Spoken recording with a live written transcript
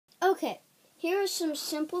Okay, here are some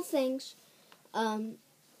simple things that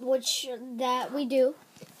we do.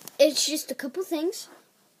 It's just a couple things.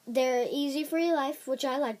 They're easy for your life, which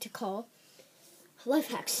I like to call life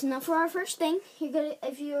hacks. Now for our first thing,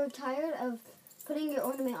 if you're tired of putting your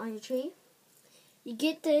ornament on your tree, you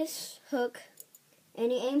get this hook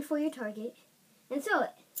and you aim for your target and throw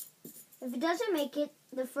it. If it doesn't make it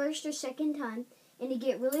the first or second time and you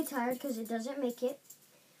get really tired because it doesn't make it,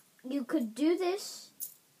 you could do this,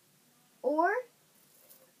 or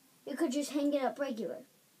you could just hang it up regular.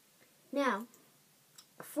 Now,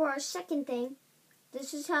 for our second thing,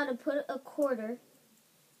 this is how to put a quarter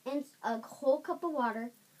in a whole cup of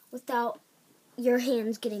water without your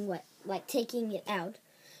hands getting wet, like taking it out.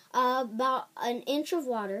 About an inch of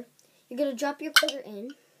water, you're going to drop your quarter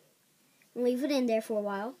in and leave it in there for a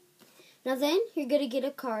while. Now then, you're going to get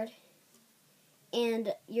a card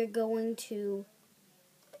and you're going to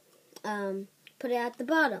put it at the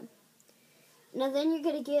bottom. Now then you're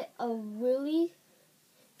going to get you're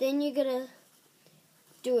going to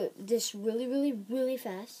do this really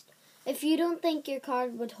fast. If you don't think your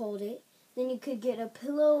card would hold it, then you could get a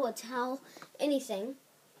pillow, a towel, anything.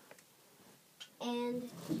 Or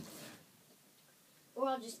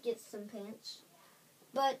I'll just get some pants.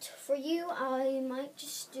 But for you, I might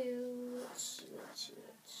just do, let's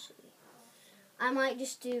see. I might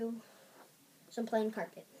just do some plain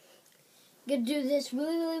carpet. I'm going to do this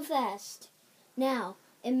really fast. Now,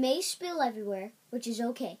 it may spill everywhere, which is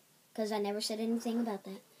okay, because I never said anything about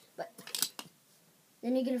that. But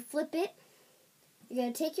then you're going to flip it. You're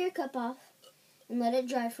going to take your cup off and let it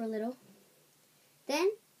dry for a little.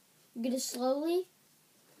 Then, you're going to slowly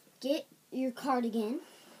get your card again.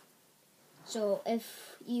 So,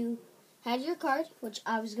 if you had your card, which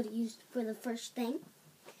I was going to use for the first thing,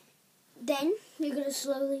 then you're going to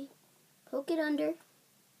slowly poke it under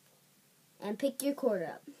and pick your cord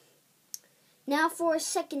up. Now for a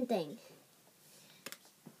second thing.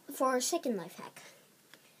 For our second life hack.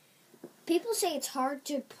 People say it's hard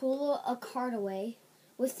to pull a card away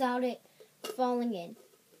without it falling in,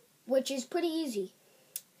 which is pretty easy.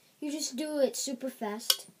 You just do it super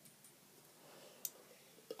fast,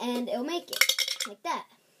 and it'll make it, like that.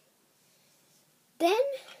 Then,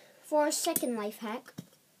 for our second life hack,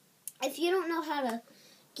 if you don't know how to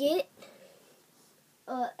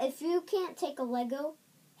if you can't take a Lego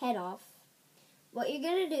head off, what you're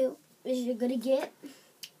going to do is you're going to get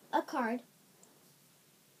a card.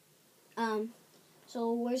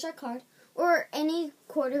 So where's our card? Or any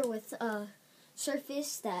quarter with a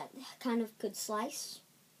surface that kind of could slice.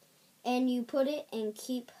 And you put it and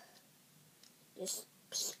keep just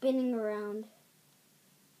spinning around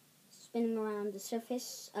the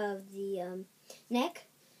surface of the neck.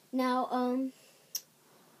 Now,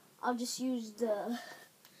 I'll just use the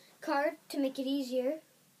card to make it easier.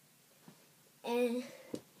 And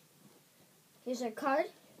here's our card.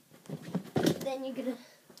 Then you're going to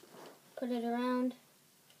put it around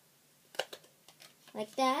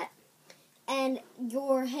like that. And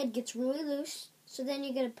your head gets really loose. So then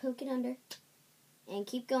you're going to poke it under and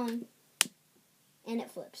keep going. And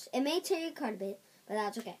it flips. It may tear your card a bit, but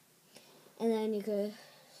that's okay. And then you could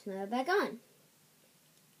snap it back on.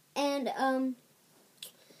 And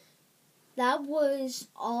that was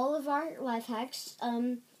all of our life hacks.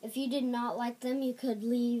 If you did not like them, you could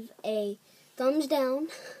leave a thumbs down.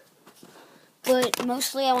 But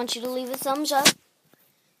mostly I want you to leave a thumbs up.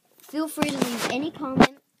 Feel free to leave any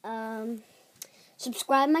comment.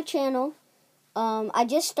 Subscribe my channel. I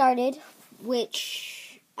just started,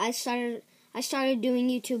 I started doing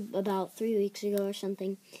YouTube about 3 weeks ago or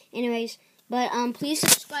something. Anyways, but please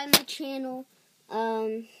subscribe my channel.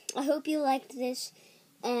 I hope you liked this,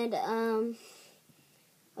 and I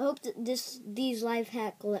hope that these life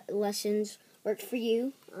hack lessons worked for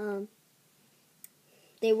you.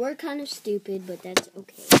 They were kind of stupid, but that's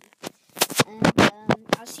okay. And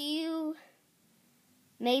I'll see you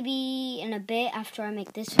maybe in a bit after I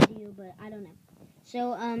make this video, but I don't know.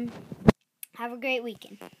 So have a great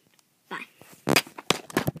weekend. Bye.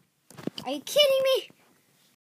 Are you kidding me?